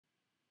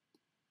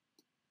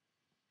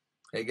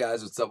Hey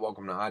guys, what's up?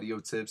 Welcome to Audio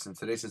Tips. In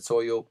today's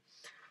tutorial,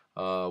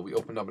 we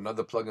opened up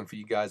another plugin for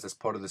you guys that's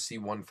part of the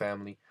C1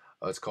 family.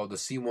 It's called the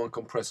C1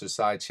 Compressor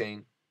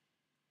Sidechain.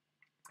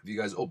 If you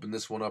guys open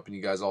this one up and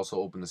you guys also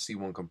open the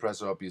C1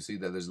 compressor up, you see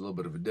that there's a little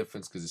bit of a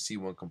difference because the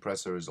C1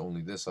 compressor is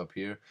only this up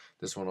here.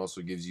 This one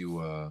also gives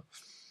you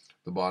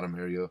the bottom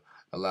area,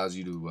 allows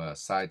you to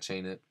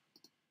sidechain it.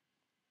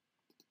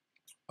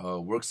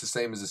 Works the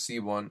same as the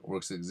C1,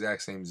 works the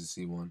exact same as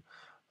the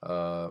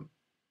C1.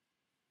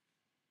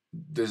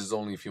 This is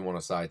only if you want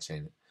to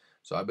sidechain it.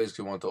 So I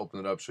basically want to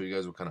open it up, show you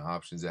guys what kind of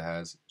options it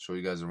has, show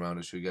you guys around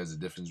it, show you guys the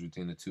difference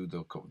between the two.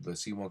 The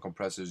C1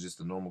 compressor is just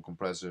a normal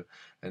compressor,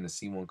 and the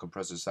C1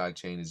 compressor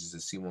sidechain is just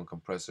a C1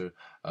 compressor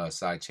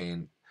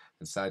sidechain.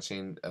 And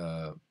sidechain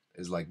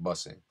is like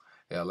busing.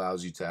 It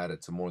allows you to add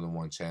it to more than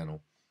one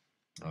channel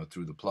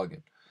through the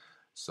plugin.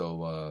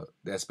 So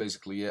that's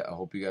basically it. I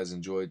hope you guys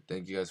enjoyed.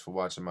 Thank you guys for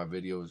watching my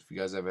videos. If you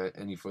guys have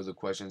any further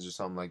questions or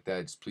something like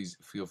that, just please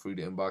feel free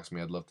to inbox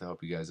me. I'd love to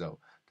help you guys out.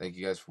 Thank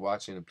you guys for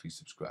watching, and please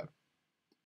subscribe.